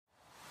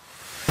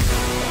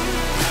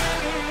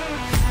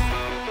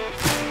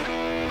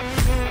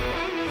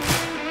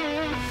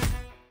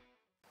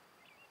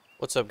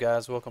What's up,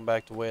 guys? Welcome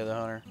back to Way of the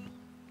Hunter.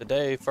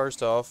 Today,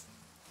 first off,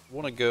 I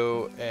want to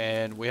go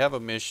and we have a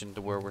mission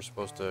to where we're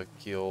supposed to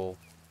kill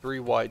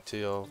 3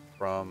 whitetail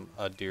from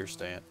a deer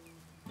stand.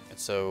 And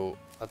so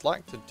I'd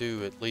like to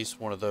do at least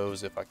one of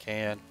those if I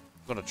can.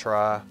 I'm going to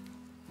try.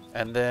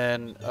 And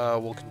then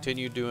we'll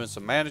continue doing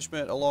some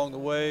management along the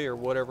way or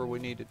whatever we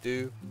need to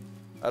do.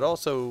 I'd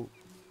also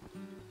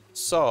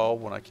saw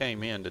when I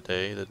came in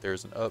today that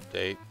there's an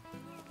update.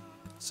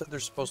 So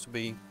there's supposed to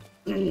be,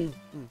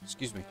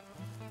 excuse me.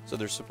 So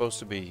there's supposed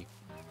to be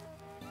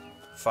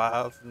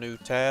 5 new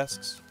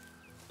tasks,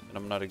 and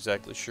I'm not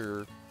exactly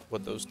sure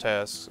what those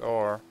tasks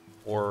are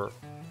or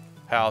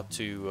how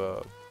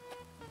to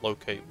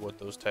locate what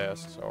those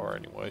tasks are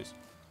anyways.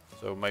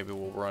 So maybe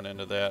we'll run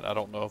into that. I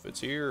don't know if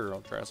it's here or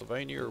on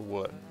Transylvania or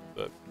what,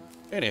 but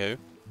anywho,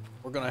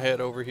 we're gonna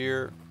head over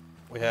here.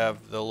 We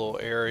have the little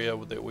area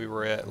that we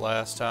were at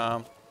last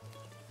time.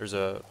 There's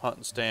a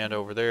hunting stand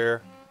over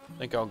there. I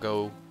think I'll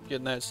go get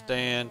in that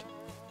stand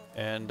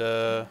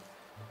and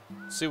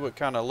see what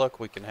kind of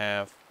luck we can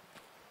have.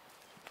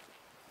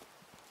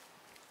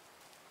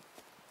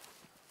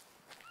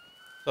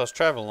 So I was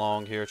traveling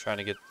along here trying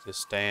to get to this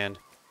stand,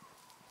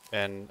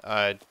 and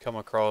I'd come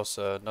across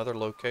another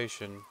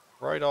location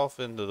right off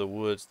into the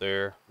woods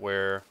there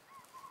where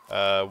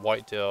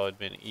whitetail had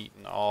been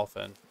eaten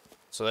often.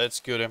 So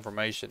that's good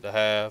information to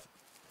have.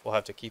 We'll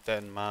have to keep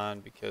that in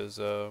mind because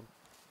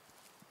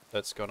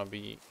that's going to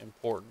be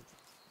important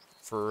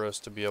for us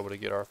to be able to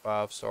get our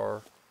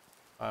 5-star,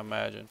 I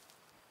imagine.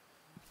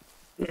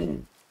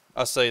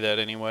 I say that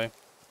anyway.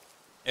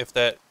 If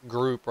that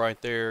group right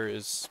there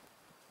is,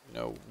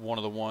 one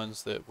of the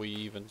ones that we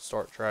even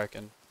start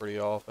tracking pretty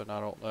often, I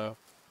don't know.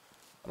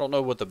 I don't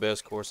know what the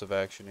best course of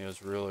action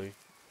is really.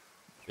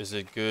 Is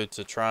it good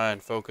to try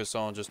and focus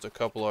on just a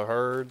couple of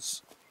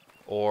herds,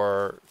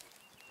 or,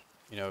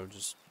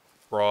 just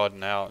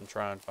broaden out and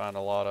try and find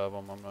a lot of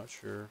them? I'm not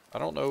sure. I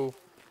don't know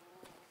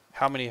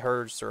how many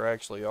herds there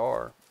actually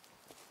are.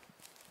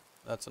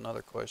 That's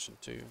another question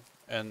too.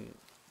 And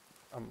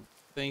I'm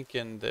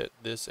thinking that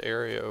this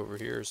area over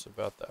here is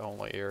about the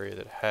only area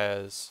that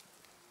has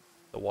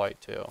the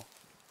whitetail,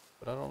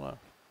 but I don't know.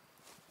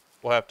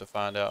 We'll have to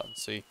find out and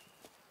see.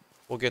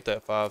 We'll get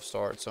that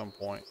 5-star at some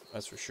point,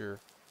 that's for sure.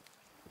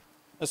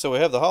 And so we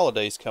have the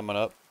holidays coming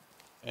up,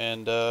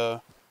 and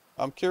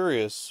I'm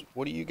curious,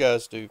 what do you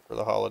guys do for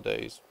the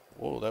holidays?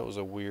 Whoa, that was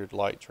a weird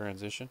light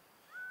transition.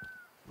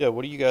 Yeah,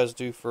 what do you guys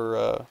do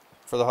for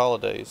the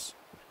holidays?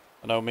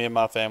 I know me and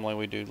my family,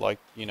 we do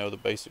the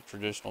basic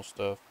traditional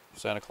stuff.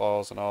 Santa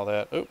Claus and all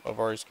that. Oh, I've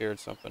already scared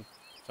something.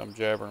 So I'm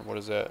jabbering. What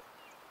is that?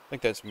 I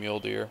think that's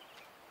mule deer.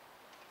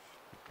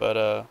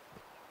 But,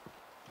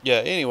 yeah,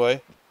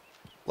 anyway.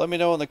 Let me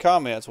know in the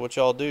comments what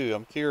y'all do.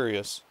 I'm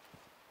curious.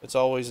 It's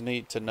always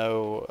neat to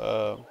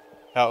know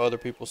how other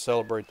people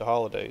celebrate the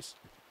holidays.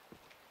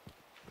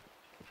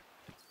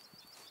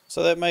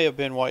 So that may have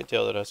been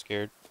whitetail that I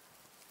scared.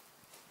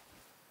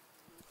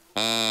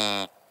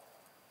 I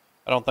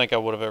don't think I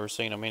would have ever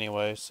seen them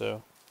anyway,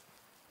 so...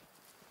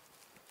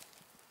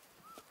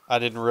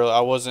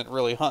 I wasn't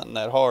really hunting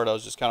that hard. I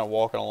was just kind of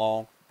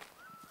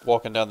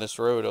walking down this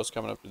road. I was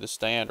coming up to this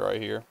stand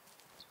right here.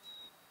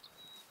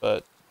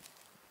 But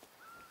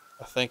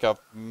I think I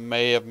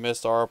may have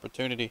missed our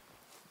opportunity,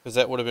 because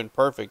that would have been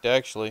perfect,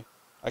 actually.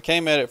 I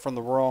came at it from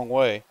the wrong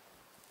way.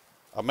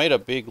 I made a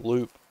big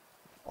loop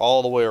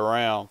all the way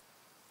around,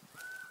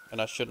 and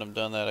I shouldn't have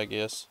done that, I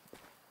guess.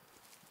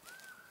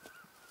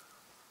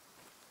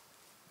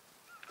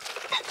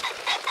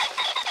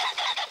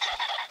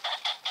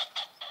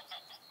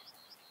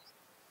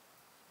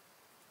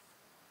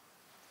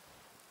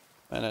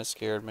 Man, that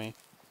scared me.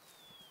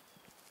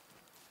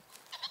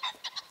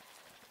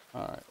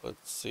 Alright,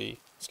 let's see.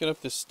 Let's get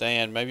up this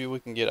stand. Maybe we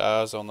can get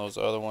eyes on those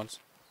other ones.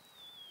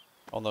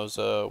 On those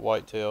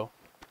whitetail.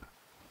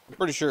 I'm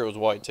pretty sure it was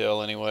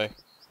whitetail anyway.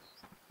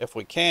 If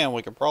we can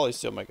probably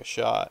still make a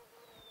shot.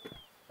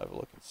 Have a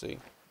look and see.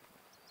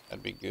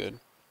 That'd be good.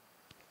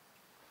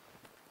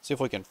 See if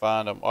we can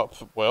find them. Oh,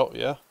 well,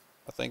 yeah.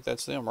 I think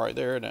that's them right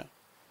there, isn't it?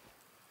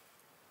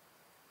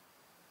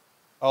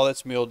 Oh,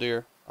 that's mule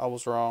deer. I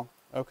was wrong.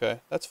 Okay,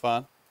 that's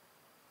fine.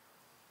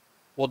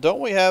 Well, don't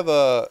we have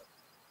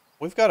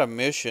we've got a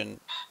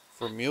mission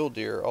for mule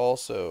deer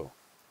also.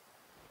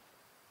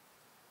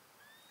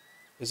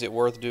 Is it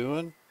worth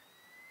doing?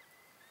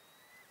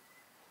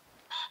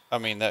 I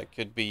mean, that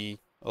could be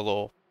a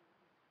little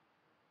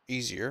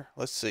easier.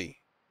 Let's see.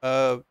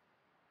 What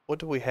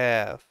do we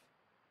have?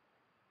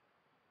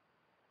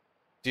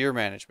 Deer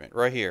management,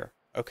 right here.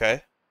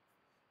 Okay.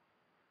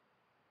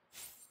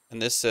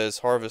 And this says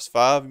harvest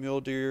 5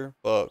 mule deer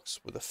bucks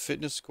with a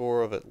fitness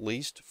score of at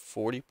least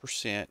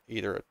 40%,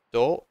 either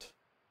adult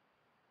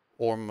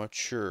or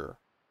mature.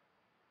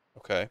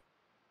 Okay.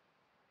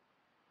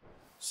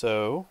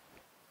 So,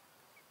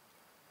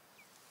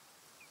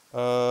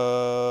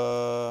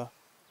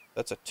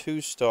 that's a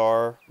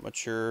 2-star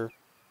mature.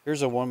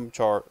 Here's a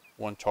 1-star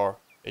mature.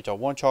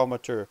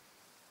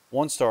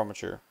 1-star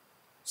mature.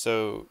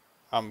 So,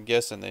 I'm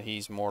guessing that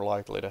he's more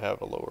likely to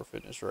have a lower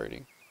fitness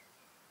rating.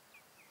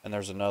 And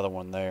there's another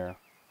one there.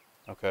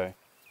 Okay.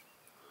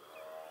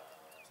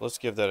 So let's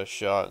give that a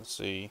shot and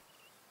see.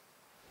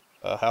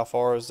 How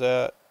far is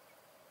that?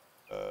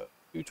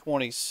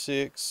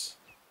 226.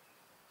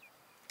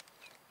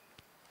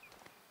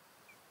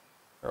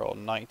 They're all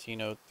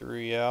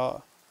 1903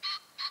 out.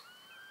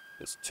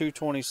 It's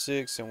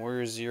 226 and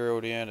we're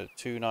zeroed in at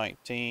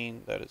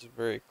 219. That is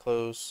very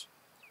close.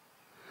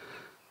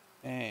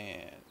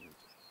 And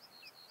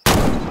there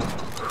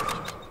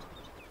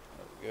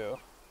we go.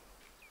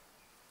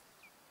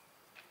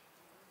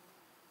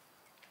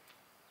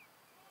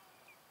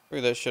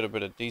 Figured that should have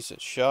been a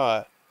decent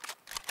shot.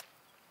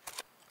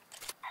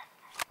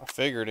 I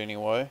figured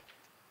anyway.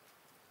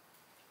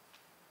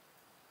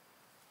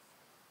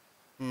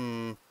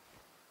 I'm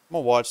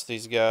gonna watch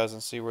these guys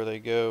and see where they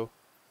go.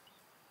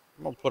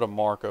 I'm gonna put a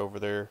mark over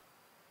there.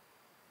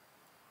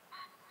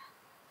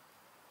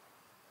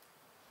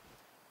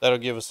 That'll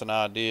give us an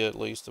idea at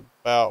least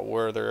about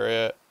where they're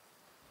at.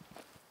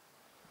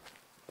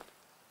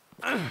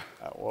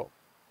 Well,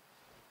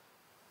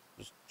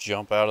 just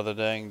jump out of the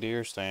dang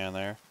deer stand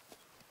there.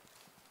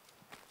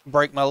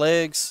 Break my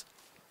legs.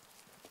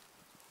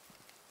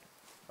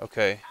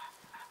 Okay,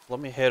 let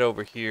me head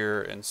over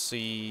here and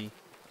see.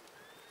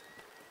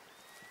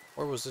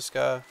 Where was this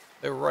guy?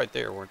 They were right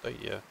there, weren't they?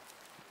 Yeah.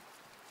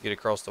 Get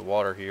across the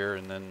water here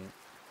and then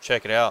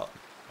check it out.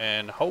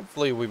 And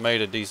hopefully we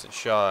made a decent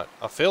shot.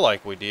 I feel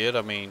like we did.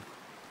 I mean,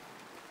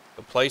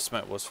 the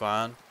placement was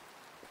fine.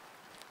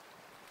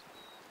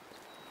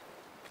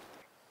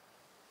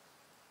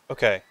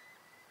 Okay.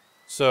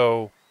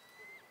 So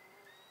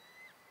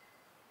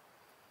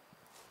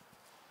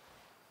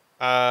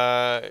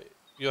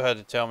you'll have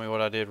to tell me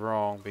what I did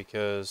wrong,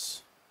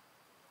 because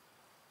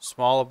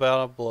small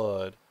amount of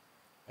blood,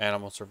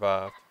 animal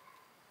survived.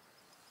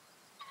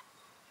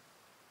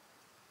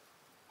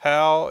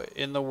 How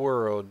in the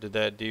world did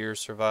that deer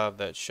survive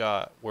that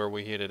shot where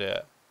we hit it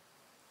at?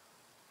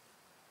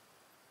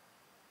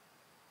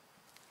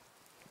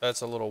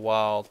 That's a little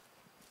wild.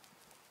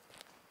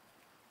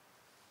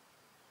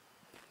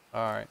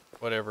 Alright,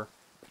 whatever.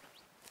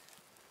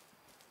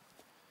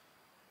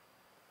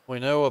 We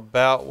know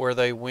about where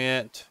they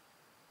went,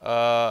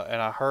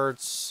 and I heard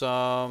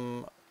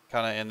some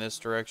kind of in this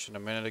direction a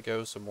minute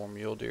ago, some more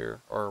mule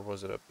deer, or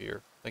was it up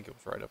here? I think it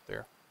was right up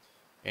there.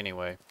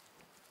 Anyway,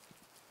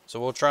 so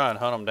we'll try and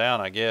hunt them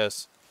down, I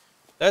guess.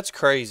 That's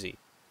crazy.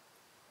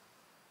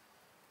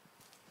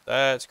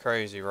 That's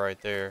crazy right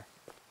there.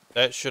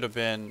 That should have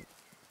been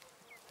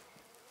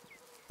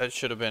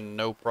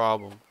no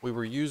problem. We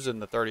were using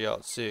the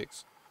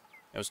 30-06.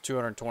 It was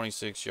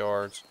 226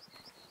 yards.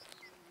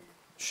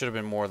 Should have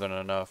been more than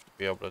enough to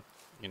be able to,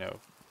 you know,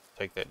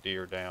 take that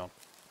deer down.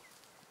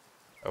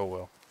 Oh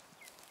well.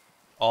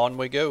 On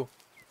we go.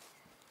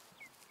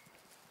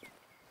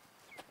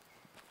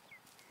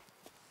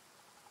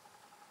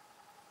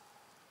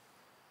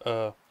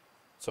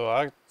 So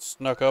I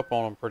snuck up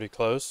on them pretty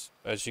close,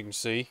 as you can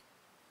see.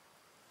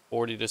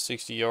 40 to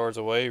 60 yards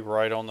away,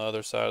 right on the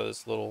other side of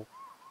this little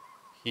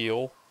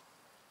hill.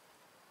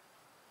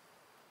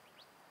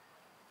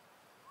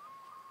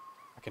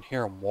 I can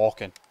hear them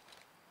walking.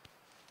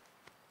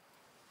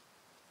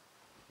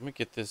 Let me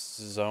get this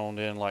zoned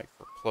in like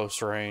for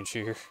close range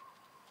here.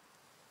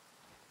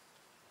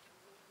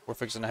 We're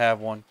fixing to have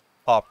one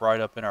pop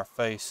right up in our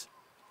face.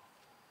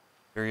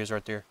 There he is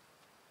right there.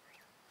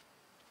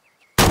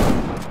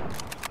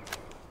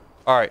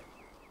 Alright.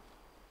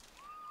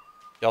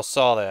 Y'all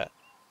saw that.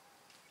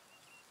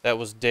 That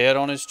was dead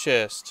on his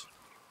chest.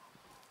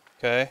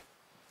 Okay.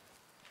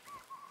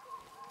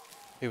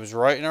 He was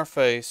right in our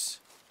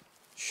face.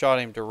 Shot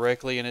him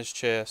directly in his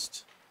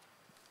chest.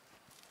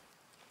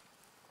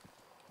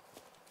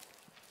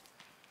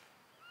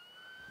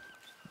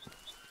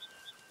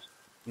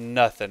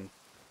 Nothing.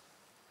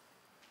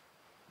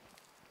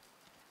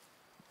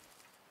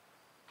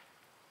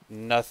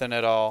 Nothing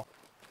at all.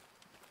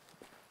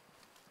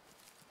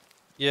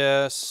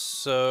 Yes,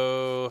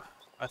 so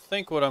I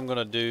think what I'm going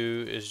to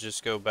do is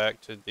just go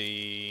back to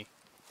the...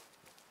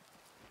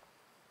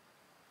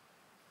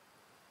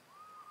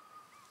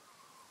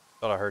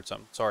 Thought I heard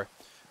something. Sorry.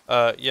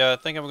 Yeah, I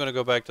think I'm going to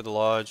go back to the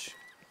lodge.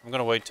 I'm going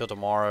to wait till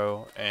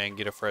tomorrow and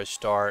get a fresh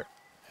start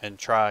and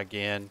try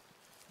again.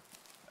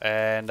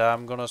 And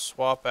I'm going to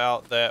swap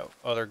out that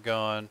other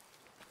gun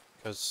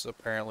because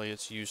apparently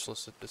it's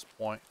useless at this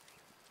point.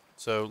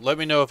 So let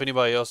me know if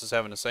anybody else is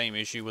having the same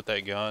issue with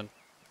that gun.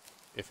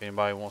 If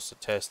anybody wants to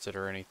test it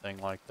or anything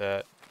like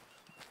that.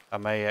 I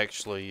may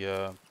actually,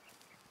 on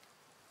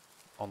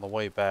the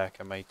way back,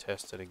 I may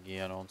test it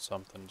again on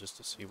something just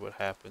to see what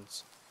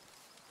happens.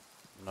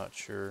 I'm not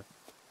sure.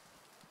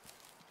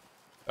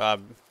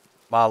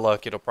 My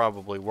luck, it'll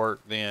probably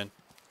work then.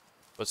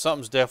 But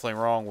something's definitely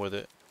wrong with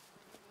it.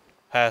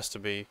 Has to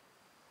be.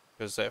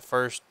 Because that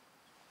first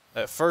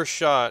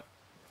shot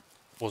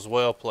was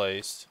well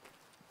placed.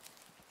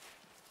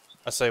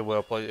 I say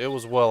well placed. It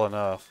was well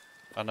enough.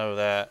 I know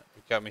that.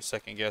 It got me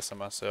second guessing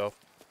myself.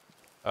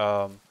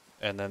 And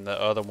then the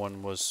other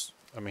one was,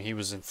 I mean, he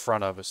was in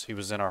front of us. He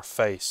was in our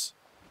face.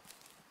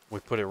 We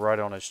put it right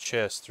on his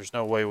chest. There's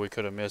no way we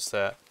could have missed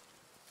that.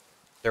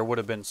 There would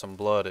have been some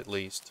blood at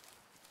least,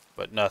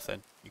 but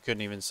nothing. You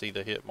couldn't even see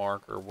the hit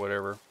mark or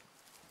whatever.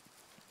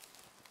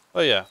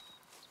 But yeah,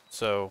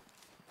 so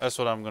that's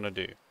what I'm going to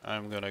do.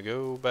 I'm going to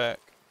go back,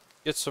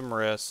 get some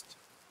rest,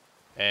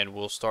 and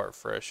we'll start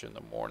fresh in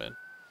the morning.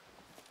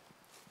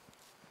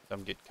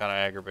 I'm getting kind of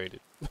aggravated.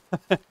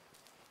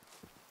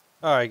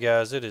 Alright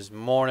guys, it is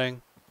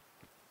morning.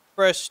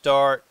 Fresh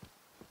start.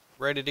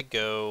 Ready to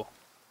go.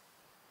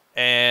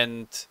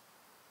 And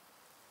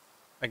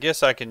I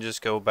guess I can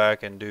just go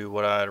back and do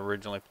what I had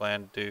originally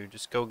planned to do.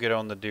 Just go get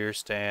on the deer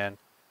stand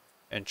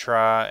and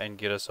try and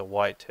get us a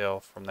whitetail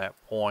from that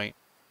point.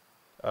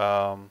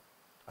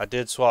 I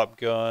did swap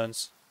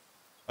guns.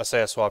 I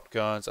say I swapped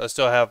guns. I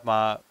still have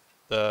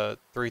the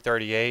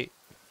 338,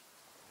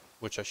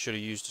 which I should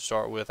have used to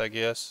start with, I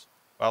guess.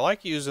 I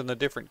like using the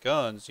different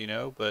guns, you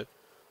know, but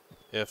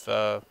if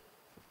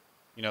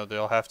you know,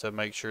 they'll have to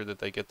make sure that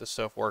they get the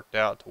stuff worked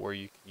out to where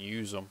you can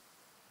use them.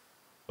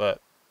 But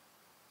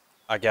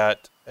I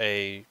got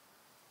a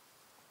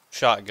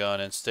shotgun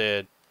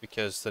instead,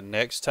 because the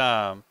next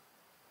time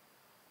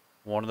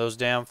one of those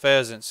damn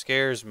pheasants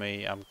scares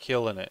me, I'm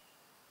killing it.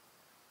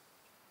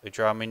 They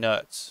drive me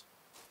nuts.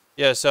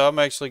 Yeah, so I'm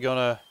actually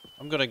gonna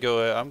get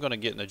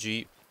in the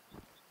Jeep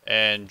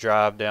and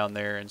drive down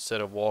there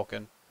instead of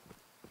walking,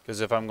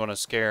 because if I'm gonna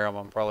scare them,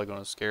 I'm probably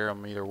gonna scare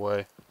them either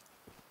way.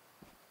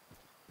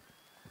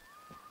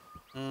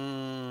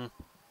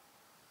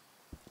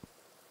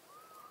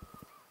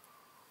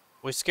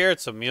 We scared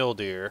some mule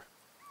deer,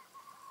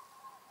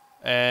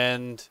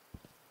 and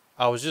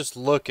I was just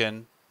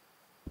looking.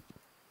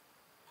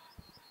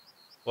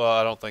 Well,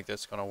 I don't think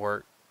that's gonna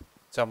work.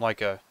 So I'm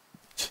like I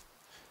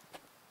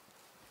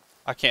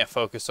can't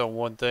focus on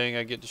one thing.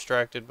 I get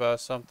distracted by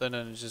something,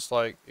 and it's just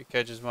like it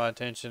catches my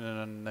attention,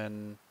 and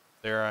then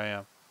there I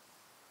am.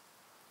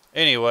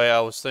 Anyway,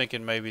 I was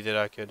thinking maybe that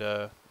I could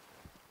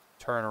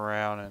turn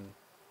around and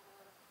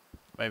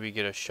maybe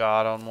get a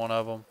shot on one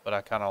of them, but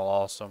I kind of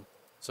lost them.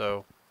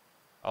 So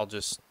I'll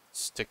just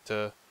stick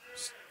to...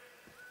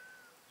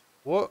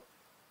 What?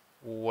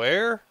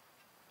 Where?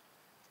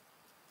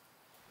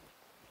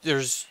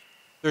 There's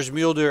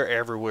mule deer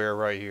everywhere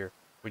right here.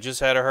 We just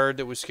had a herd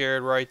that was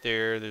scared right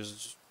there.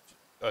 There's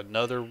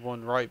another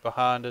one right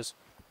behind us.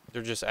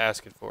 They're just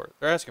asking for it.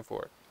 They're asking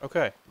for it.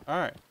 Okay.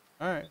 Alright.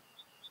 Alright.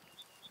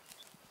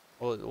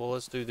 Well,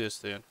 let's do this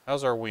then.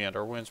 How's our wind?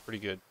 Our wind's pretty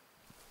good.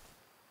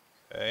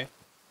 Okay.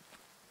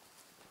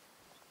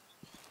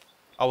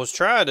 I was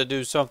trying to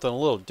do something a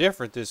little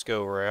different this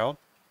go around.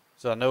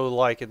 So I know,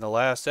 like in the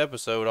last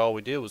episode, all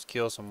we did was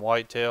kill some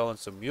whitetail and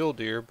some mule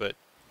deer, but...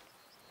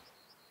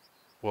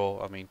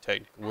 Well, I mean,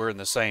 technically, we're in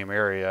the same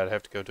area. I'd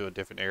have to go to a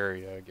different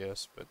area, I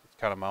guess. But it's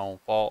kind of my own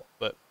fault.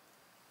 But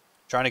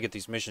trying to get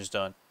these missions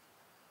done.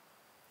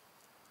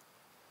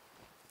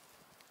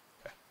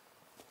 Okay.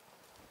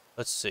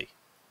 Let's see.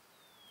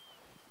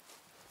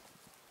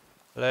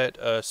 Let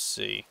us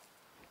see.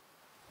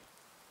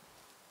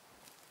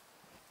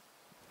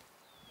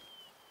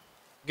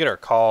 Get our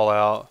call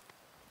out.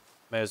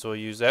 May as well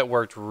use that.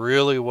 Worked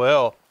really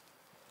well.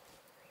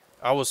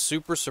 I was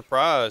super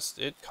surprised.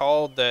 It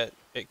called that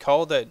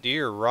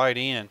deer right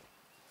in.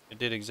 It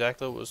did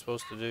exactly what it was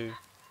supposed to do.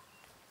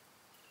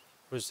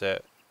 What is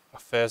that? A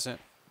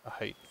pheasant? I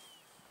hate.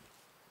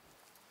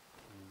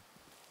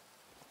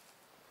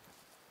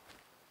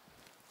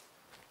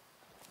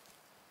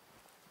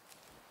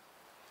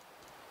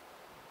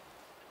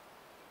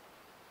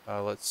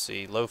 Let's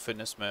see. Low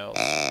fitness males.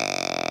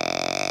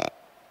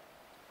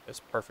 That's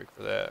perfect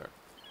for that.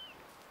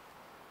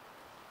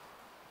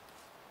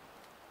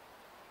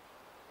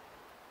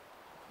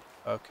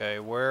 Okay,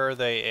 where are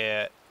they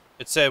at?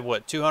 It said,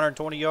 what,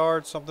 220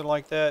 yards? Something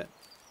like that?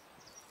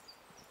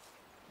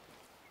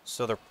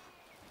 So they're...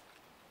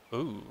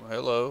 Ooh,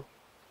 hello.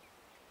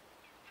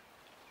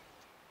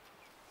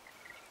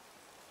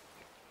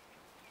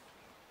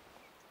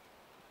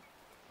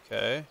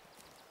 Okay.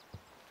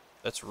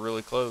 That's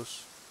really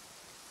close.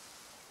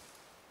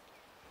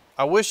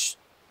 I wish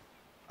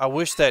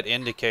that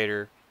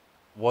indicator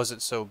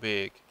wasn't so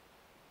big.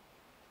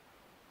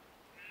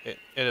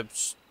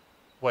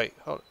 Wait,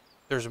 hold on.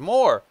 There's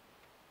more.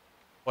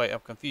 Wait,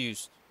 I'm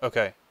confused.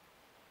 Okay.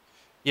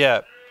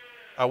 Yeah,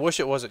 I wish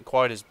it wasn't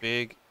quite as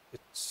big.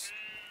 It's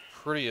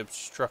pretty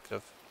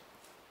obstructive.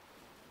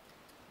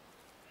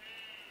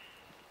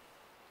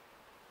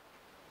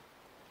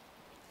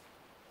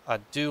 I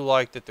do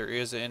like that there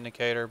is an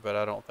indicator, but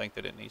I don't think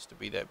that it needs to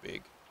be that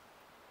big.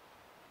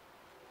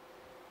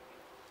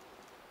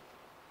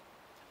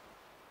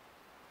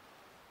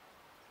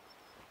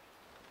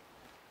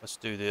 Let's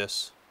do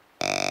this.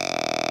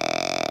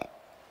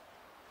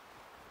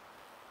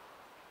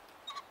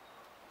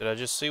 Did I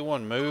just see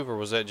one move, or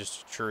was that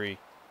just a tree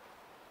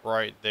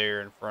right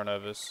there in front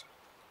of us?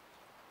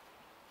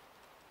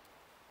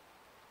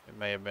 It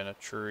may have been a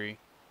tree.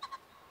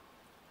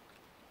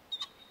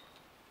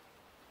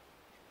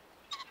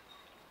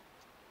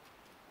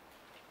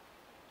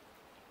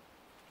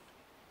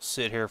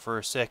 Sit here for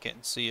a second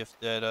and see if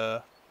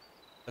that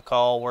the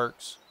call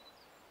works.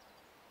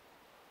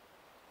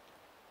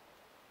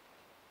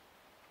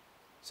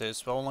 So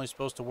it's only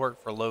supposed to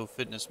work for low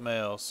fitness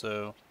males,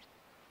 so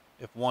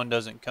if one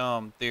doesn't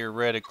come,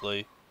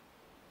 theoretically,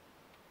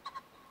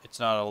 it's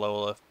not a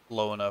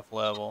low enough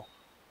level.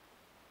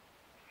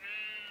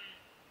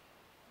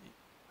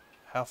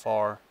 How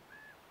far?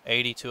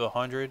 80 to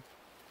 100?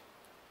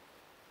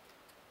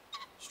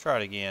 Let's try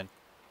it again.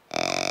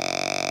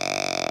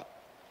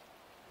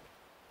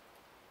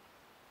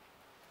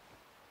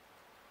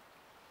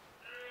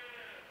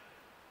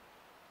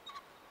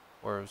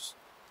 Where's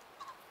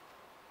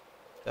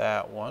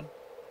that one?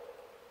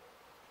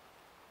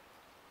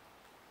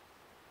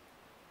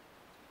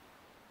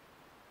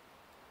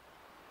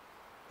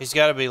 He's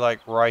got to be like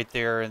right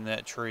there in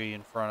that tree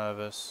in front of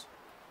us.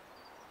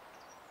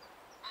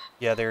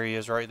 Yeah, there he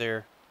is right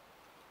there.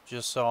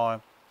 Just saw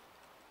him.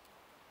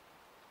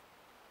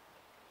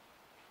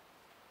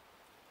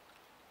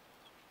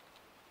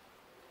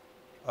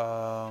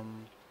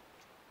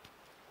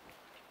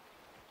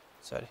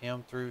 Is that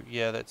him through?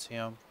 Yeah, that's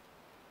him.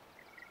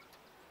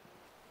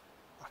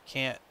 I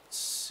can't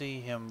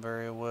see him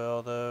very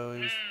well though.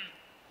 He's...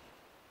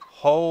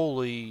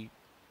 Holy...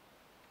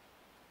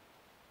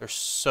 They're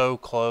so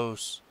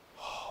close.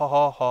 Ha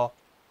ha ha.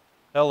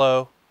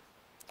 Hello.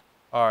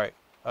 Alright.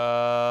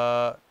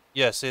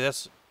 Yeah, see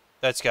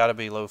that's gotta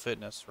be low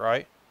fitness,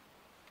 right?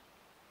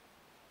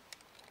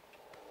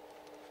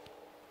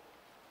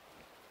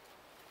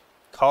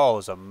 Call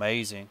is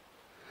amazing.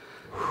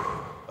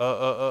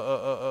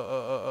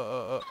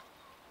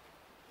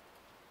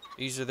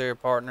 Easy there,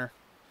 partner.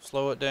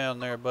 Slow it down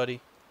there, buddy.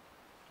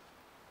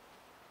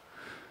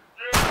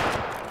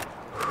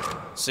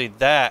 See,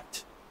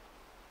 that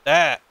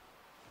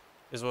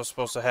is what's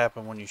supposed to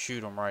happen when you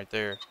shoot them right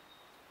there.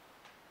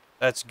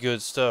 That's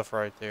good stuff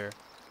right there.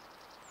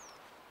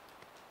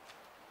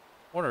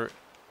 Wonder...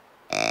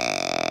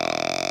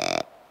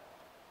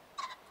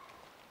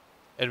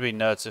 It'd be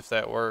nuts if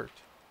that worked.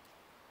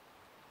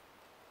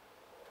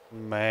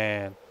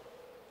 Man.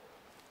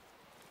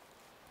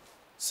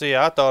 See,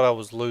 I thought I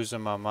was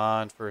losing my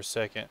mind for a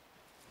second.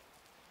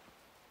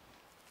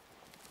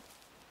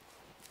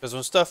 Because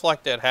when stuff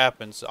like that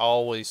happens, I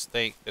always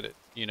think that it,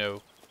 you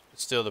know,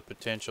 it's still the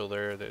potential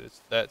there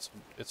that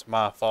it's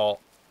my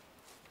fault.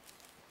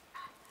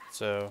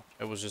 So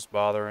it was just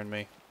bothering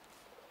me.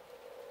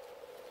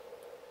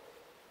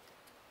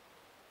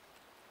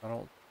 I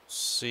don't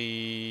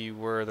see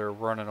where they're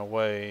running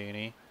away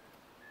any.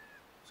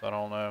 So I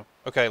don't know.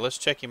 Okay, let's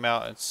check him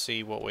out and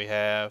see what we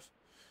have.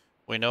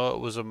 We know it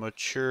was a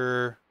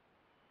mature...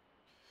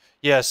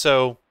 Yeah,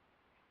 so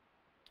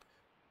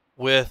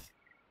with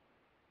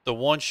the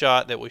one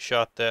shot that we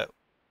shot the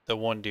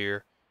one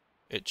deer,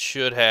 it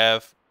should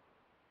have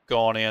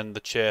gone in the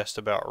chest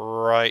about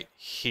right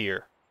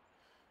here,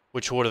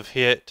 which would have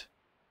hit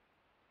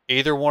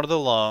either one of the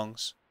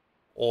lungs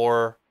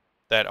or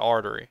that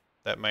artery,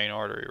 that main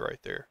artery right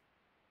there.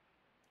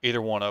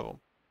 Either one of them.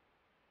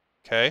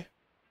 Okay?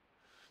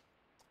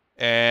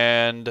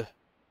 And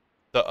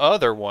the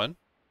other one,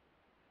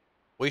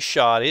 we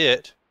shot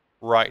it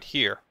right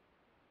here.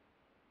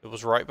 It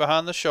was right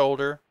behind the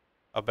shoulder,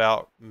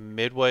 about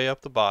midway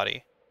up the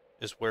body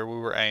is where we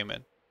were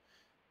aiming.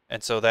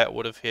 And so that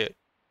would have hit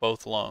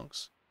both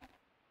lungs.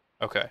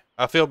 Okay.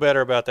 I feel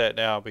better about that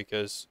now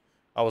because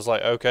I was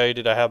like, okay,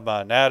 did I have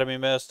my anatomy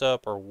messed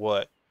up or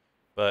what?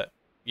 But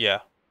yeah.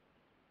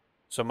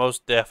 So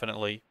most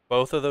definitely,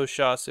 both of those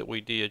shots that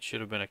we did should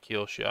have been a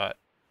kill shot.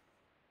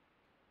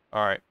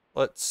 All right.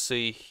 Let's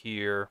see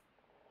here.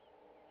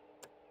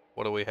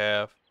 What do we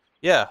have?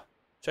 Yeah.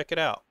 Check it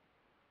out.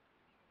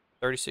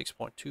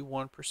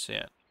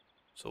 36.21%.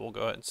 So we'll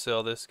go ahead and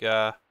sell this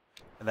guy.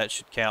 And that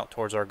should count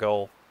towards our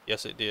goal.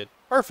 Yes, it did.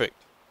 Perfect.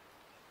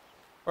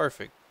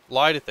 Perfect.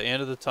 Light at the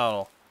end of the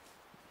tunnel.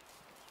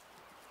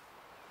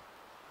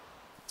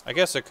 I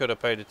guess I could have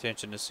paid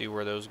attention to see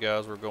where those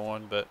guys were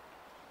going, but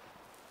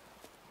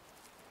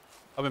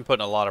I've been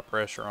putting a lot of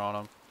pressure on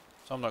them,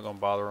 so I'm not going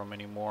to bother them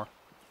anymore.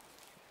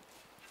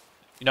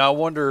 You know, I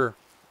wonder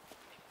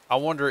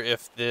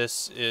if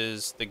this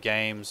is the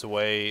game's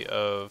way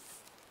of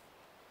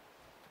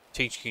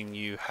teaching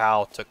you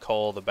how to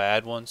cull the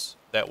bad ones.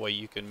 That way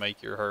you can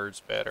make your herds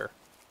better.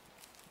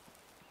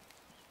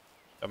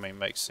 I mean,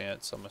 makes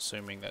sense. I'm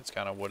assuming that's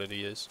kind of what it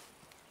is.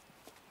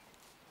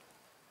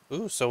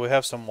 Ooh, so we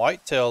have some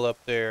whitetail up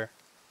there.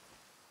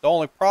 The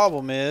only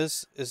problem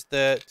is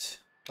that,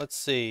 let's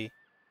see.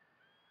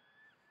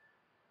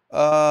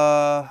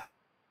 Yeah,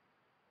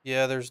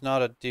 there's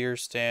not a deer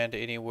stand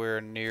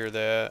anywhere near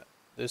that.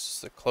 This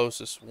is the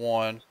closest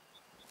one.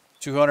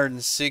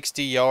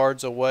 260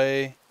 yards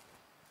away.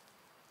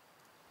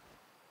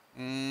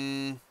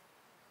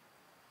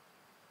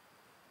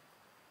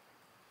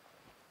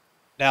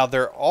 Now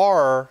there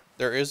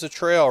is a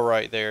trail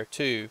right there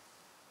too.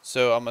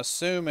 So I'm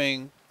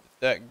assuming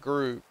that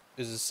group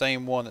is the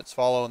same one that's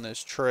following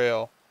this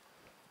trail.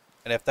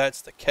 And if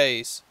that's the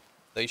case,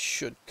 they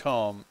should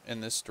come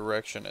in this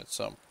direction at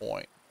some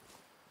point.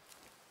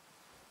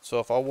 So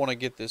if I want to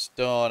get this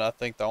done, I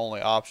think the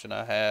only option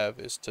I have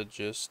is to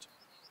just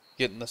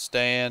get in the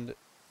stand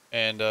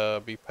and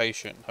be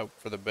patient and hope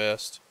for the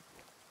best.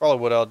 Probably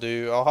what I'll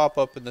do. I'll hop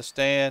up in the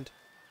stand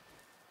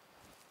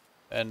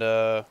and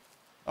I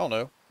don't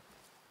know,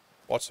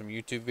 watch some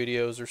YouTube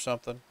videos or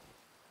something.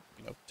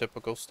 You know,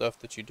 typical stuff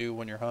that you do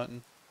when you're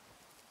hunting.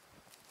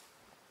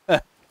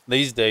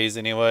 These days,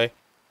 anyway.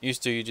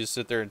 Used to, you just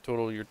sit there and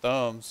twiddle your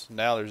thumbs.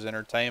 Now there's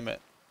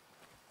entertainment.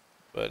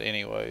 But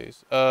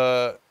anyways,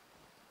 that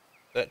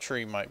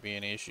tree might be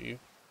an issue.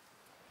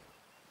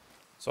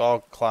 So I'll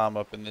climb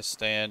up in this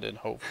stand and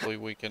hopefully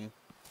we can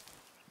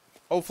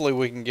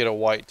get a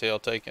whitetail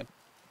taken.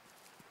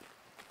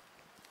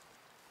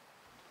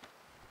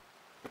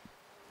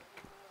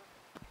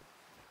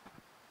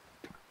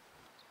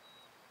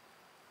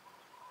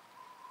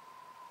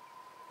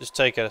 Just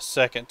take a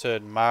second to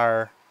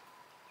admire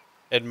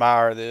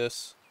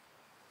this.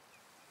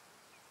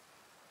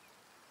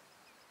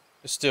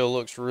 It still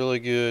looks really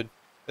good.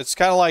 It's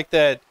kind of like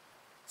that.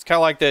 It's kind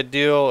of like that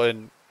deal,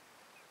 and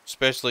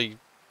especially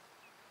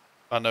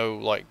I know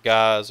like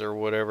guys or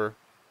whatever.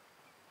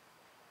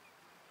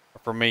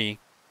 For me,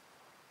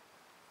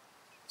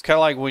 it's kind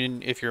of like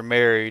when if you're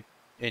married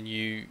and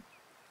you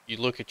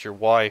look at your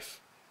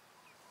wife.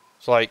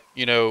 It's like,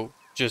 you know,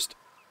 just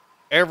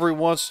every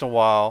once in a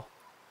while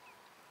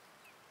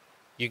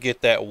you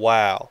get that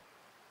wow.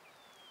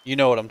 You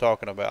know what I'm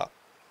talking about.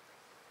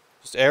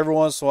 Just every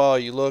once in a while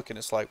you look and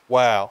it's like,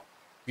 wow,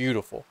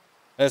 beautiful.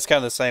 That's kind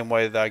of the same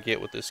way that I get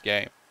with this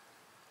game.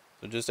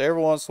 So just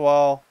every once in a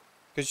while,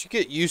 because you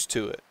get used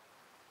to it,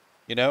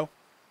 you know?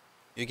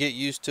 You get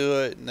used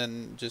to it and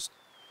then just,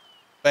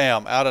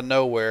 bam, out of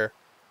nowhere,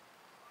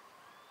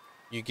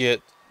 you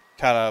get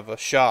kind of a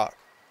shock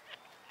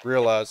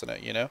realizing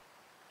it, you know?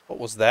 What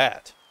was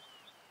that?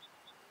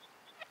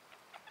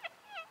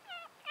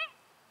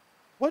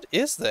 What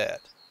is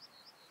that?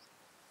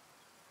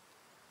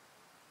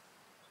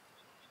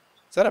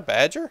 Is that a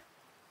badger?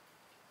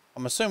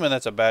 I'm assuming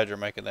that's a badger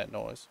making that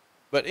noise.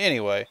 But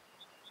anyway,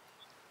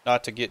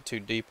 not to get too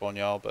deep on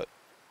y'all, but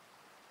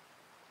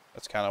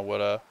that's kind of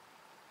what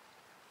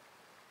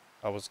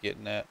I was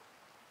getting at.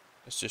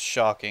 It's just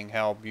shocking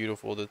how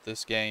beautiful that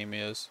this game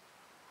is.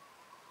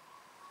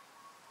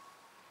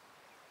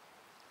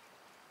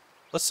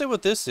 Let's see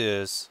what this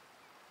is.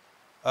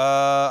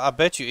 I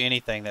bet you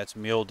anything that's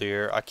mule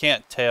deer. I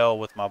can't tell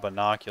with my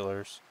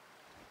binoculars,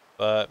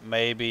 but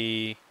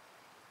maybe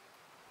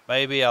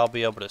I'll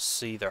be able to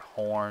see their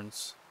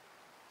horns.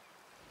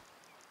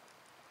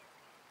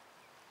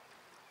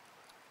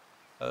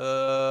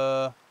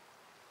 Can't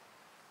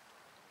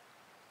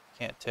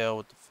tell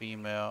with the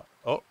female.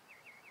 Oh,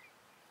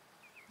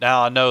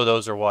 now I know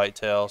those are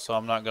whitetail, so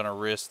I'm not gonna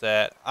risk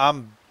that.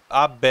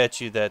 I bet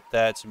you that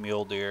that's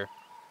mule deer.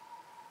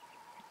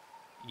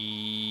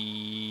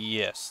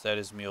 Yes, that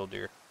is mule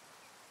deer.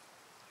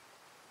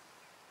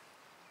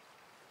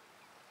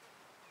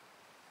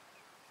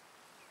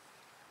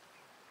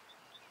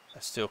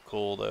 That's still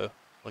cool though.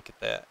 Look at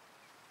that.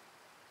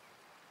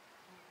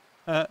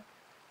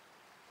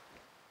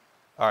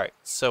 Alright,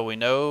 so we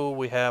know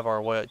we have our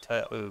wet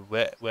tail.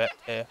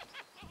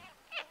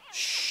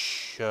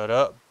 Shut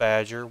up,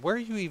 badger. Where are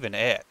you even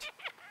at?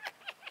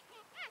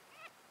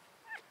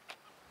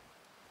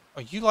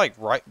 Are you like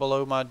right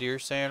below my deer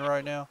stand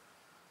right now?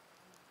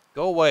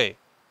 Go away.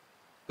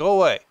 Go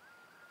away.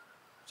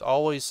 There's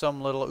always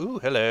some little... Ooh,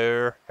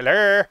 hello.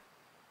 Hello.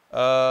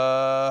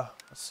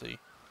 Let's see.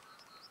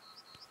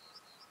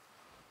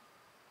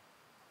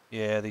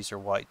 Yeah, these are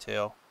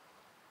whitetail.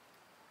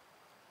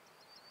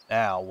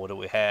 Now, what do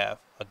we have?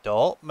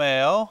 Adult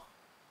male.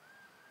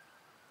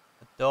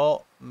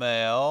 Adult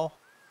male.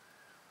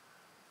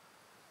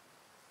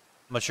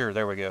 Mature,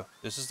 there we go.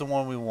 This is the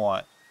one we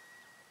want.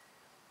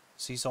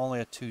 He's only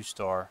a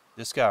 2-star.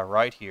 This guy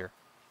right here.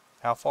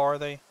 How far are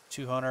they?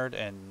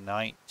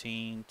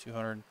 219,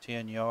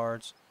 210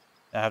 yards.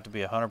 I have to be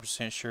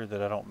 100% sure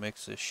that I don't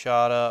mix this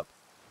shot up.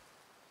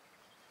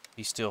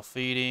 He's still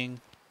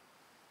feeding.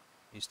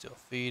 He's still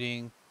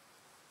feeding.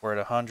 We're at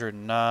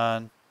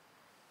 109.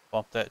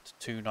 Bump that to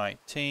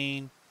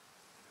 219.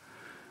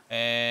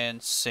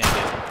 And send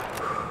it.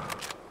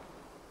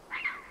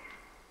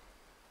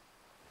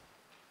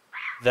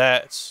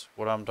 That's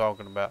what I'm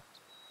talking about.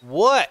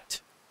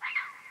 What?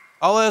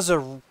 Oh, that's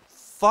a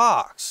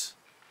fox.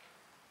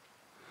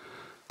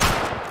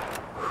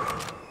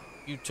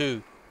 You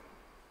too.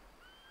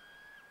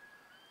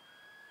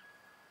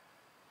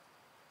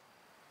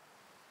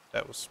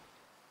 That was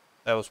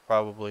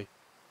probably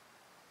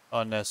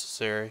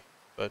unnecessary,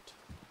 but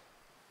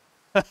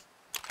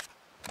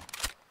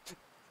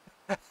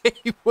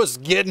he was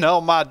getting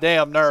on my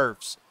damn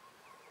nerves.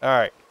 All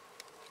right.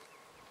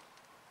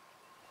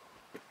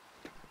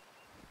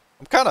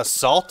 I'm kind of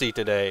salty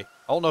today.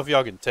 I don't know if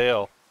y'all can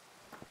tell.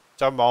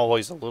 I'm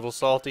always a little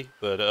salty,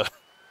 but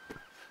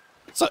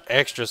it's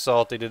extra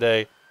salty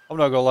today. I'm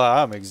not gonna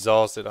lie, I'm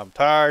exhausted. I'm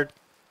tired.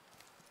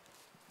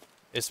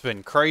 It's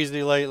been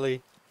crazy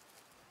lately.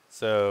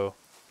 So,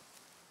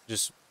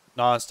 just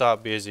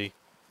non-stop busy.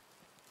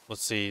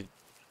 Let's see.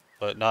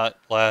 but not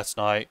last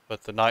night,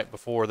 but the night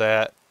before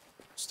that.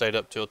 Stayed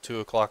up till 2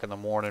 o'clock in the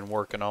morning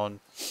working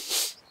on,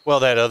 well,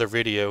 that other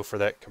video for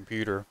that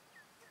computer.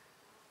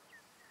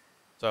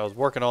 So I was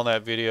working on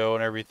that video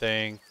and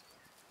everything,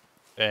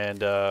 and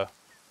the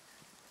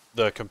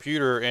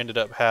computer ended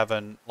up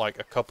having like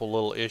a couple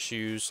little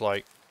issues.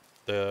 Like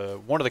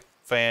one of the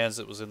fans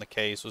that was in the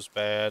case was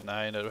bad, and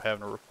I ended up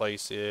having to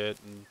replace it.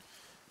 And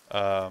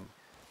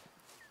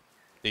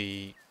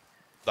the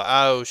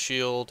IO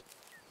shield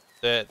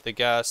that the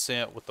guy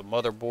sent with the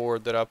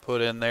motherboard that I put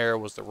in there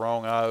was the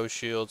wrong IO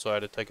shield, so I had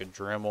to take a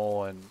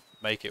Dremel and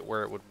make it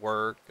where it would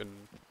work,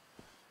 and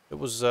it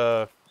was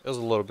a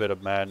little bit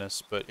of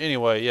madness. But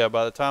anyway, yeah,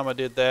 by the time I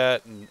did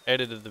that and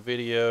edited the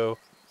video,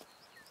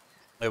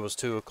 it was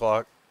 2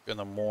 o'clock in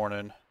the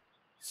morning.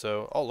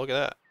 So, oh, look at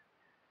that.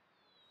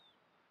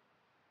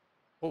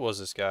 What was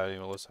this guy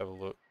anyway? Let's have a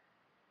look.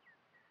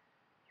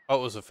 Oh,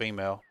 it was a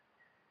female.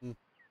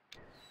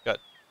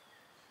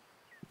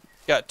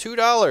 Got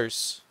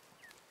 $2.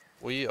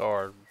 We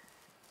are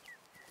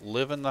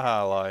living the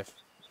high life.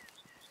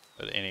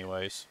 But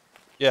anyways,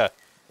 yeah.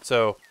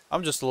 So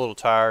I'm just a little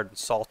tired and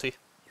salty.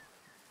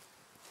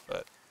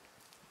 But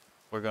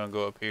we're gonna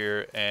go up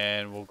here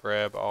and we'll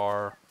grab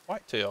our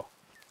whitetail.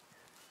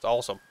 It's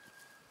awesome.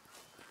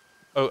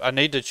 Oh, I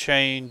need to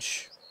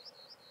change.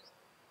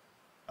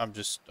 I'm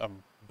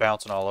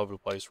bouncing all over the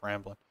place,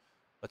 rambling.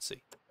 Let's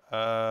see.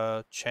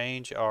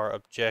 Change our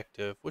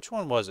objective. Which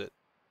one was it?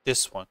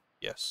 This one.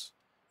 Yes.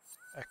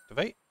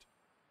 Activate.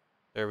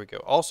 There we go.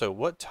 Also,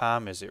 what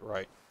time is it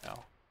right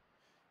now?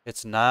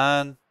 It's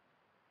 9.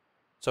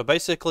 So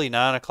basically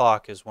 9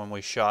 o'clock is when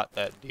we shot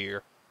that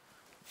deer.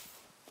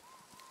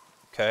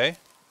 Okay.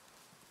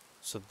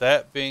 So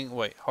that being,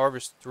 wait,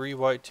 harvest 3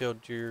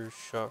 white-tailed deer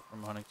shot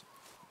from hunting.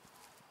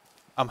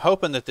 I'm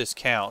hoping that this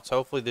counts.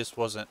 Hopefully this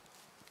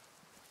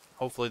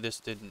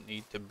didn't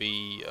need to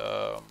be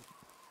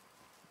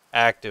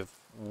active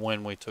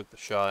when we took the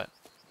shot.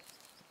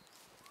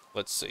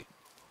 Let's see.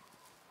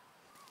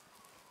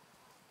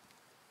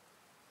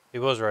 He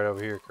was right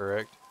over here,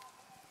 correct?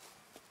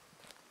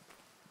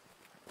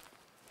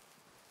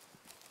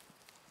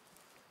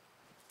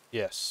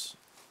 Yes.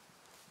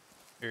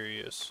 Here he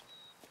is.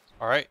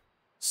 Alright.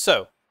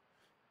 So,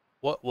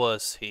 what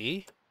was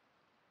he?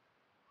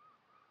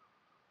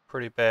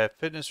 Pretty bad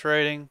fitness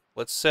rating.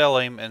 Let's sell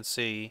him and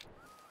see.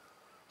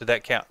 Did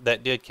that count?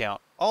 That did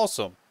count.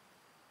 Awesome.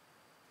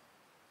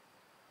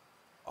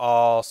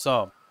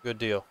 Awesome. Good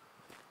deal.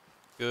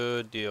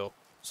 Good deal.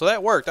 So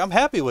that worked. I'm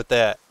happy with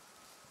that.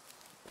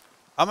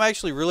 I'm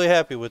actually really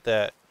happy with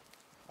that.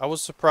 I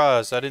was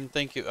surprised. I didn't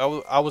think it,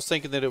 I was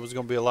thinking that it was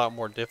going to be a lot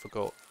more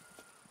difficult,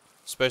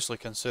 especially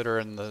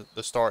considering the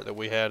start that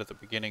we had at the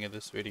beginning of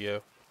this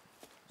video.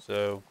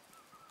 So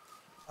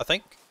I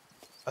think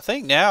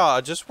now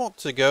I just want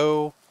to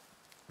go.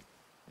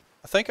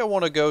 I think I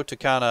want to go to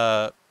kind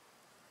of.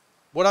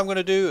 What I'm going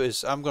to do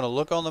is I'm going to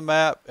look on the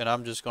map and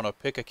I'm just going to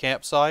pick a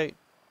campsite.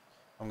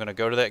 I'm going to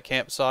go to that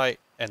campsite,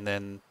 and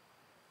then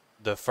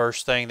the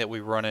first thing that we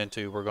run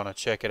into, we're going to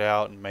check it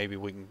out, and maybe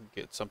we can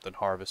get something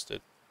harvested.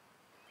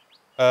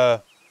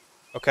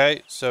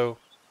 Okay, so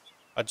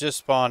I just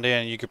spawned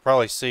in. You could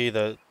probably see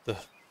the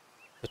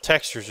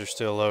textures are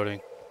still loading.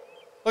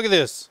 Look at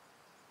this.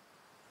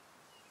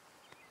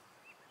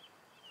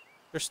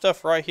 There's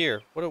stuff right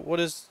here. What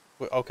is...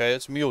 Okay,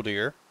 it's mule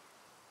deer.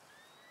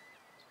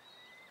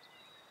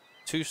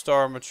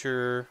 2-star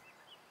mature.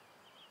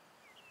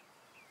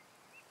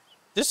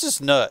 This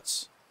is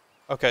nuts.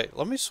 Okay,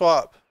 let me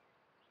swap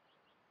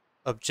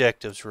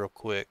objectives real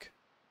quick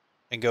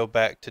and go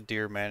back to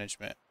deer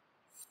management.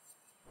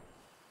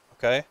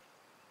 Okay.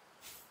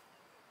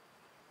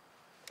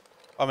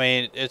 I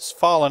mean, it's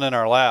falling in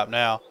our lap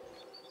now.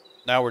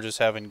 Now we're just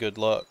having good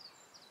luck.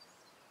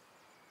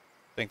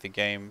 I think the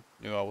game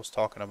knew I was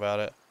talking about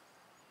it.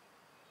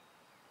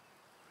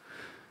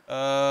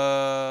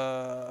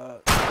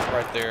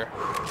 Right there.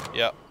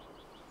 Yep.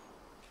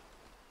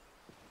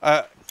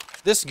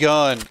 This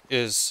gun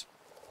is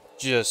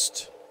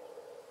just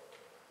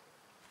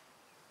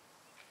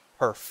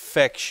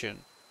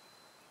perfection.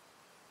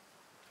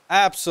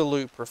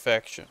 Absolute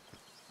perfection.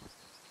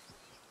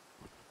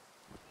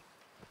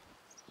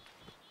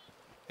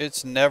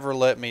 It's never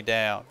let me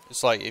down.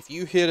 It's like if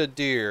you hit a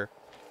deer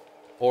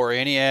or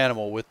any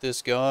animal with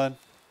this gun,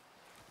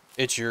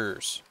 it's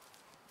yours.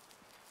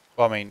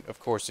 Well, I mean, of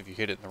course, if you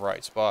hit it in the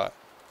right spot.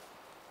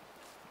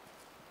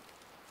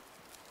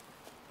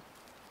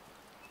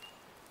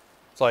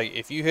 It's like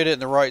if you hit it in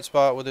the right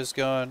spot with this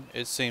gun,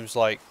 it seems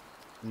like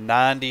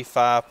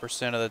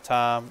 95% of the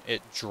time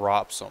it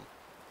drops them.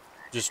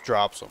 Just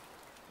drops them.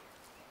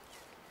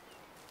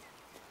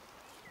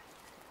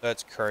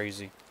 That's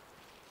crazy.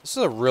 This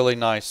is a really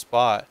nice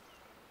spot.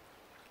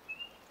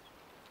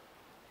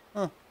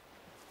 Huh.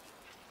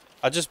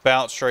 I just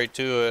bounced straight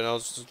to it, and I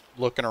was just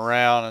looking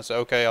around and said,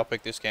 okay, I'll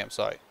pick this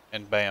campsite.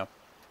 And bam,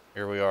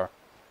 here we are.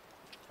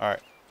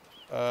 Alright.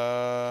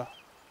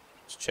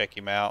 Let's check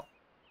him out.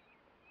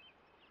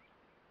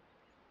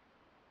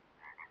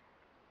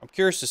 I'm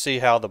curious to see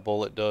how the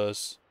bullet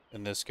does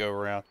in this go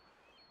around.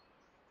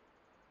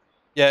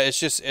 Yeah,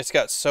 it's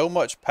got so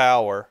much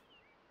power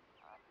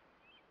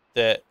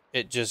that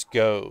it just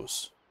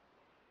goes.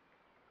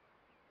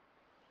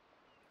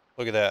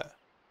 Look at that.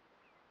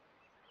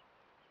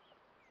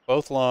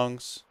 Both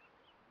lungs,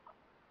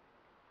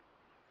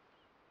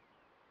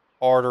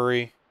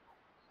 artery,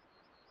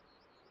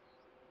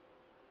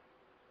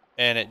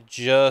 and it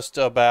just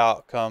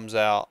about comes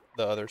out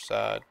the other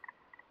side.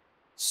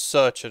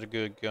 Such a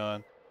good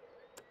gun.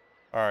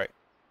 All right.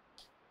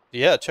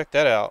 Yeah, check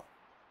that out.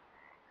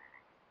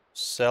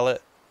 Sell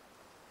it.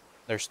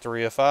 There's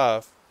 3 of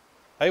 5.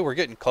 Hey, we're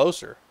getting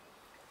closer.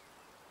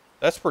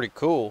 That's pretty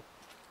cool.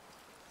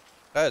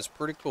 That is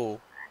pretty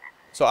cool.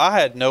 So I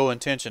had no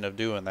intention of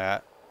doing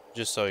that,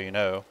 just so you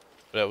know.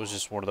 But that was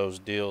just one of those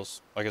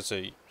deals. Like I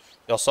said,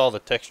 y'all saw the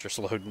textures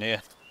loading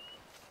in.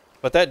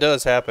 But that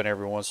does happen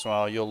every once in a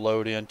while. You'll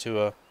load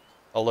into a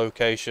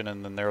location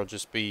and then there'll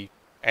just be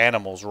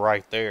animals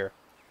right there.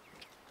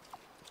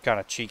 It's kind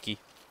of cheeky.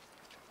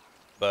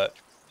 But,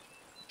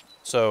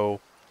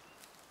 so,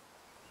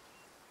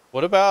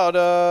 what about,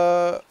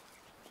 I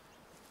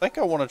think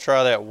I want to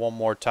try that one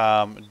more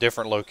time.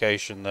 Different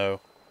location, though.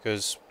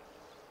 Because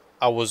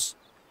I was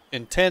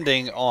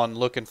intending on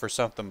looking for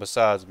something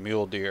besides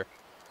mule deer.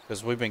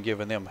 Because we've been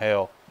giving them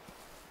hell.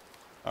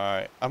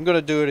 Alright, I'm going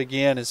to do it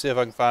again and see if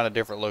I can find a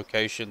different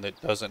location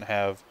that doesn't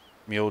have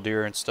mule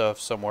deer and stuff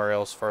somewhere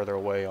else further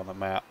away on the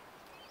map.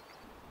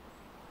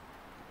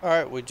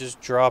 Alright, we just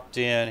dropped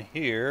in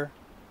here.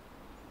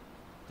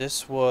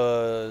 This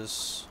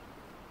was...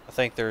 I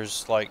think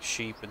there's like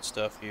sheep and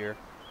stuff here.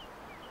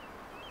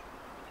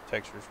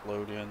 Textures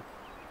load in.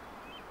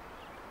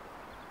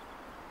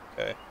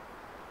 Okay.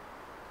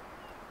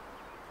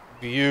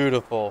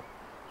 Beautiful.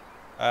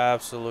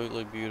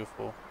 Absolutely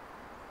beautiful.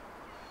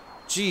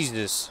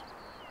 Jesus.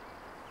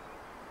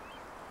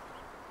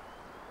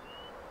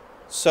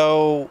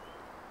 So,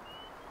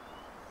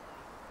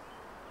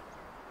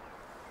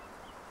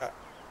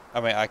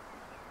 I mean, I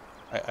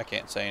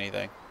can't say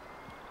anything.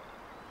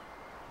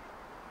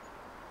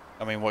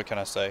 I mean, what can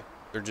I say?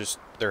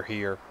 They're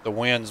here. The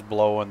wind's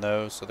blowing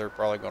though, so they're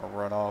probably going to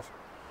run off.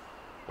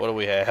 What do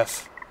we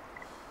have?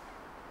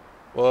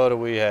 What do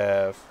we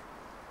have?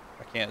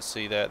 I can't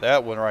see that.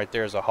 That one right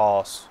there is a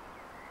hoss.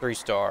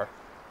 3-star.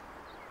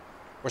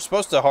 We're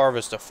supposed to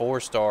harvest a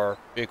 4-star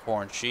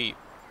bighorn sheep.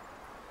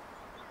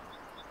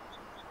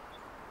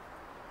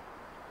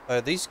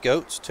 Are these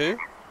goats too?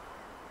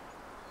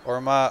 Or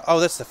am I... Oh,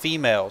 that's the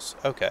females.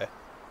 Okay.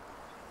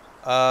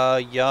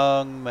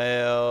 Young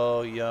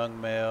male,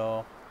 young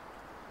male.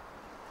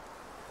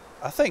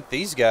 I think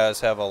these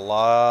guys have a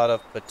lot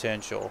of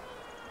potential.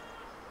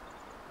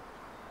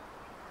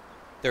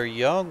 They're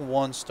young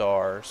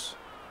 1-stars.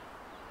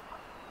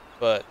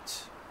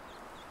 But...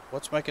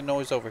 what's making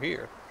noise over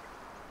here?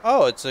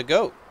 Oh, it's a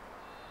goat.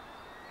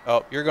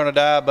 Oh, you're gonna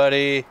die,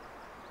 buddy.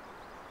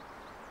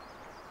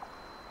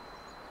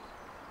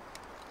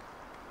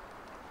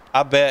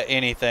 I bet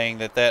anything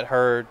that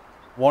herd,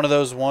 one of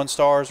those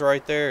 1-stars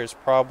right there, is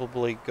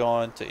probably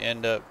going to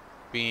end up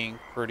being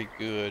pretty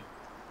good.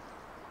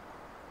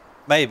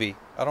 Maybe.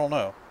 I don't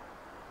know.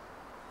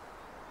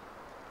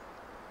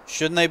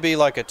 Shouldn't they be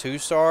like a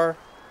 2-star?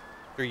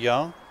 They're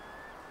young.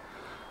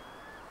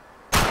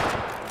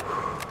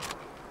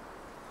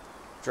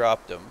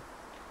 Dropped them.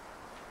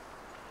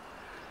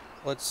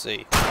 Let's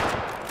see.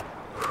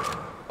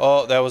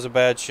 Oh, that was a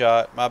bad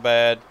shot. My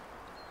bad.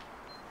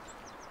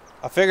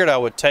 I figured I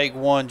would take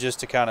one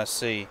just to kind of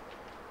see.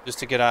 Just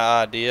to get an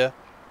idea.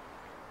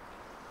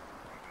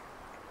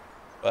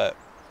 But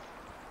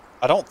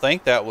I don't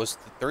think that was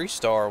the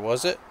 3-star,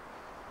 was it?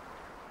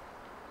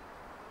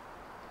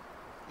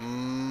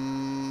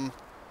 I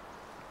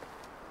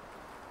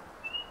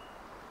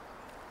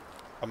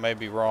may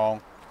be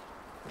wrong.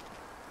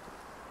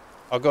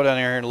 I'll go down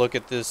here and look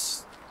at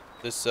this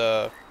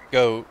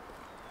goat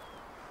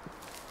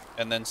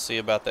and then see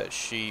about that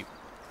sheep.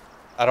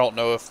 I don't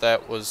know if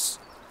that was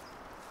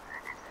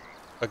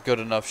a good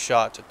enough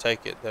shot to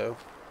take it though.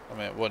 I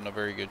mean, it wasn't a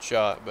very good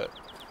shot, but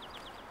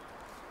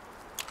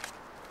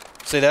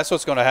see, that's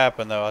what's going to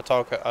happen though. I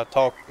talk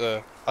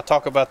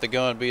about the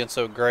gun being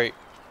so great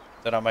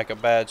that I make a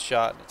bad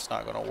shot and it's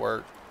not going to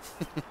work.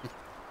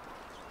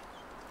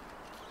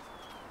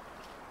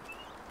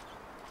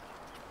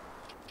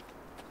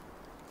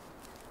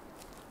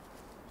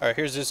 Alright,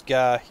 here's this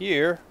guy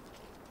here.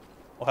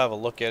 We'll have a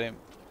look at him.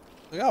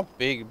 Look how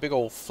big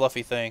old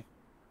fluffy thing.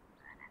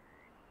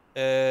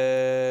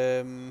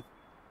 Overview.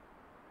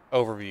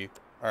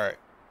 Alright.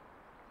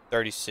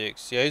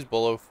 36. Yeah, he's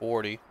below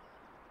 40.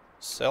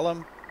 Sell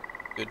him.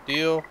 Good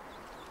deal.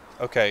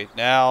 Okay,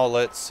 now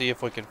let's see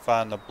if we can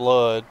find the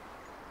blood.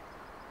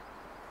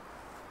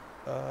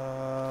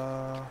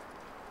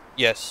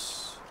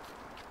 Yes.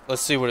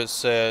 Let's see what it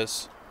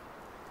says.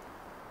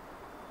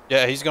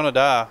 Yeah, he's gonna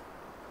die.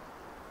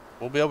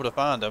 We'll be able to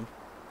find him.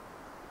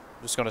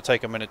 Just gonna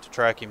take a minute to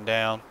track him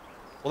down.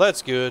 Well,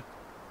 that's good.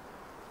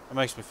 That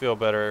makes me feel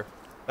better.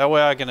 That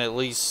way I can at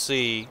least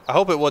see. I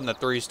hope it wasn't a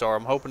 3-star.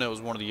 I'm hoping it was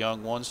one of the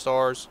young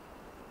 1-stars.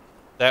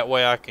 That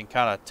way I can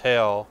kind of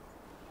tell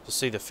to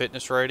see the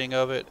fitness rating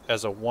of it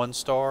as a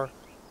 1-star,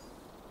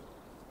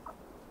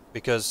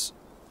 because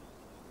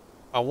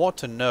I want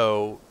to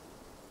know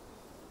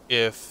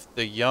if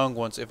the young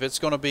ones, if it's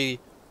going to be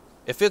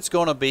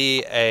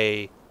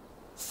a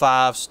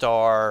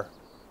 5-star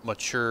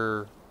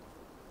mature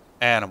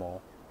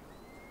animal,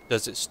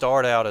 does it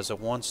start out as a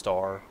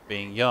 1-star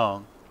being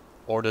young,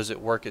 or does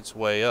it work its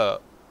way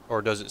up,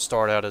 or does it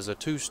start out as a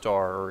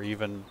 2-star or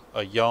even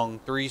a young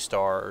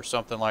 3-star or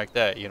something like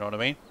that? You know what I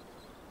mean?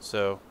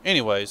 So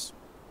anyways,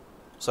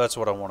 so that's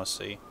what I want to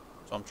see.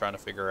 So I'm trying to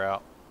figure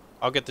out.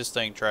 I'll get this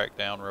thing tracked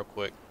down real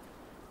quick.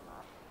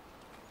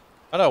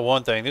 I know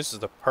one thing, this is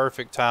the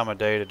perfect time of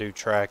day to do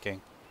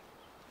tracking,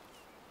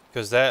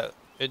 because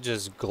it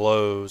just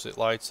glows. It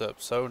lights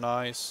up so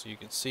nice. You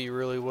can see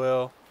really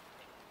well.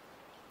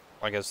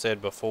 Like I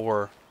said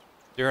before,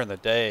 during the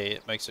day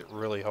it makes it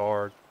really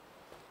hard.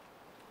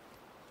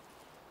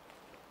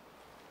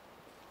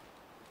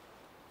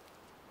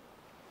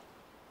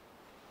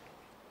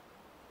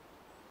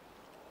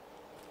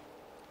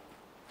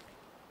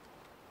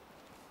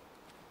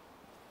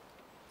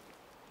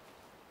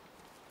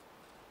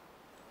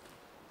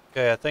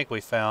 Okay, I think we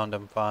found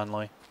him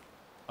finally.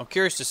 I'm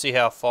curious to see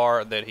how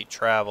far that he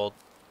traveled.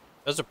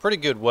 It was a pretty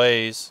good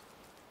ways.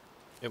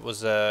 It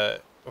was, of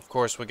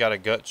course, we got a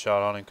gut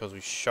shot on him because we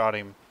shot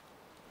him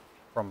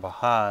from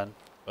behind.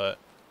 But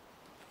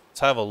let's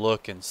have a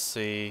look and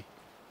see.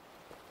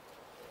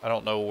 I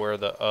don't know where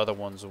the other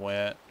ones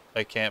went.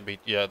 They can't be,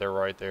 yeah, they're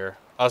right there.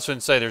 I was going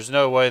to say, there's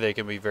no way they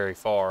can be very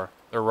far.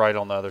 They're right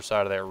on the other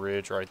side of that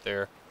ridge right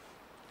there.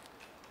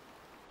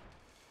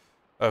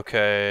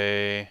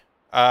 Okay.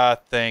 I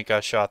think I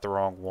shot the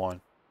wrong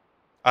one.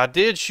 I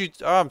did shoot.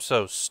 I'm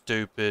so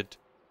stupid.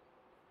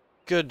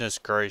 Goodness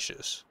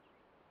gracious.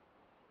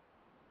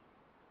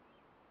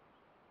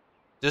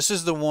 This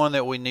is the one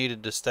that we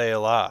needed to stay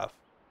alive.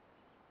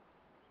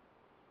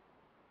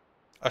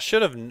 I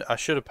should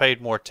have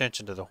paid more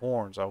attention to the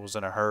horns. I was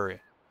in a hurry.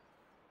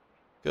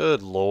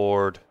 Good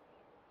Lord.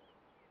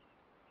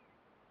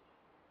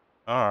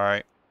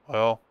 Alright.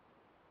 Well,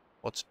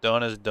 what's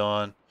done is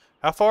done.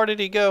 How far did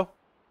he go?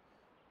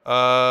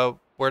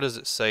 Where does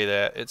it say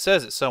that? It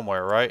says it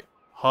somewhere, right?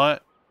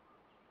 Hunt.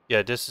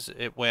 Yeah,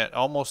 it went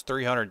almost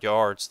 300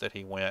 yards that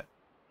he went.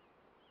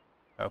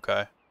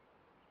 Okay.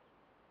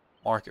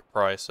 Market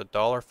price,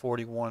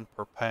 $1.41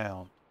 per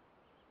pound.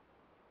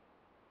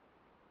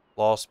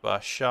 Lost by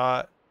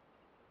shot,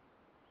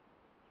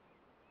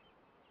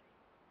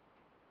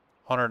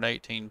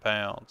 118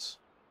 pounds.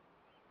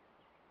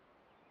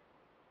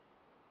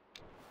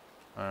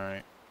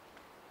 Alright.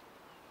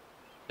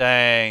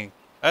 Dang,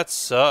 that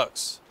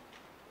sucks.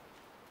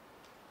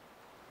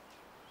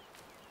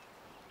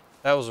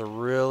 That was a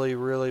really,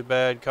 really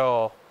bad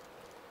call.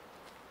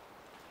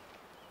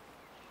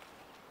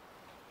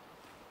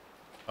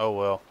 Oh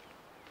well.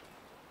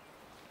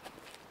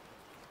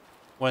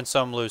 Win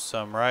some, lose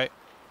some, right?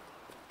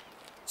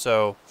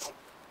 So,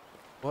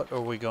 what are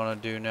we gonna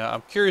do now?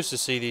 I'm curious to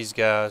see these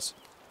guys.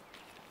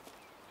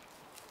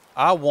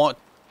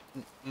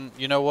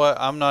 You know what?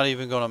 I'm not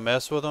even gonna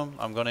mess with them.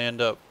 I'm gonna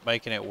end up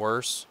making it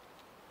worse.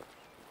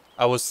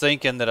 I was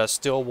thinking that I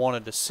still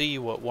wanted to see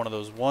what one of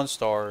those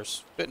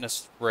 1-stars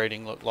fitness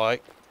rating looked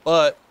like.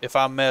 But if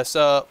I mess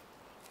up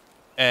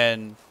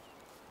and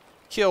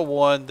kill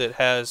one that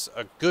has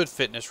a good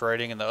fitness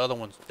rating and the other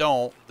ones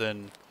don't,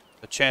 then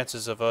the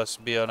chances of us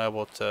being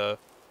able to,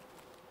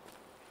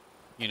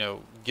 you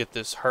know, get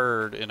this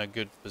herd in a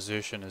good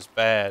position is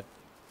bad.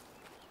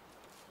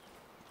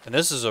 And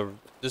this is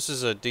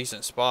a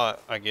decent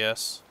spot, I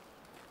guess,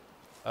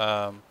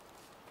 for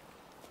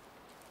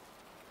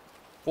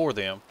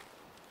them.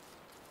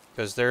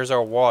 Because there's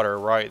our water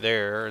right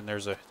there, and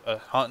there's a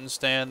hunting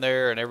stand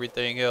there and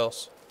everything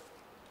else.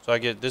 So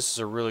this is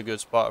a really good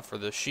spot for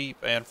the sheep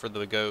and for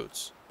the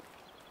goats.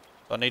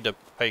 So I need to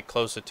pay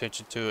close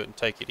attention to it and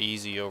take it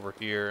easy over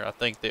here. I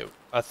think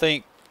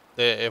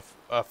that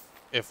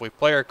if we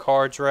play our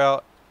cards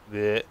right,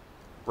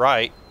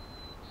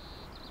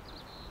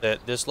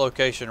 that this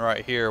location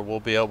right here, we'll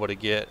be able to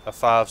get a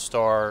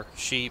 5-star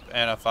sheep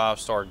and a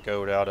 5-star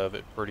goat out of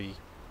it pretty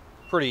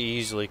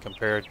easily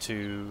compared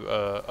to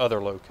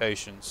other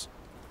locations.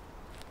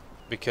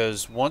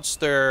 Because once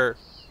they're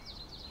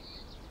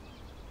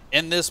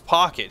in this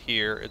pocket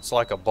here, it's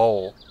like a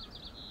bowl,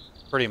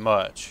 pretty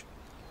much.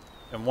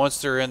 And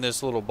once they're in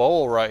this little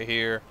bowl right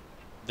here,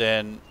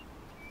 then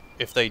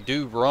if they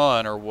do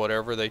run or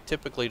whatever, they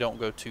typically don't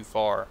go too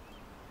far.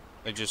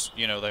 They just,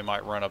 you know, they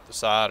might run up the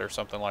side or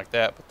something like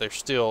that, but they're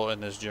still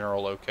in this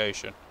general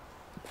location.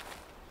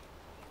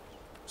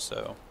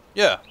 So,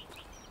 yeah.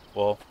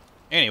 Well,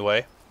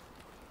 anyway,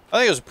 I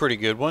think it was a pretty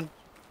good one.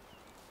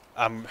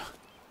 I'm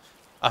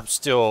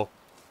still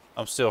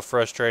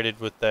frustrated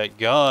with that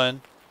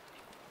gun.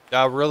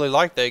 I really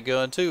like that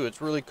gun too.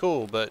 It's really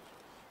cool, but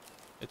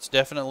it's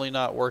definitely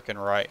not working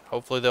right.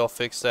 Hopefully they'll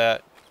fix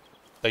that.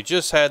 They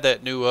just had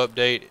that new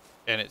update,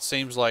 and it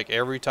seems like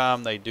every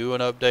time they do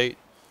an update,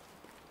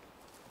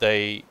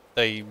 they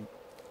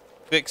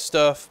fix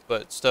stuff,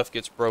 but stuff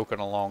gets broken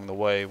along the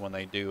way when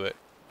they do it.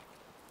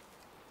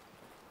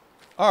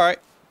 Alright.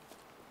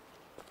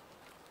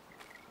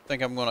 I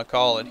think I'm going to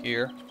call it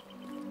here.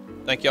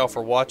 Thank y'all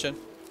for watching.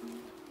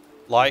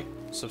 Like,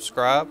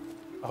 subscribe.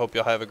 I hope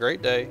y'all have a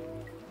great day,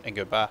 and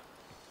goodbye.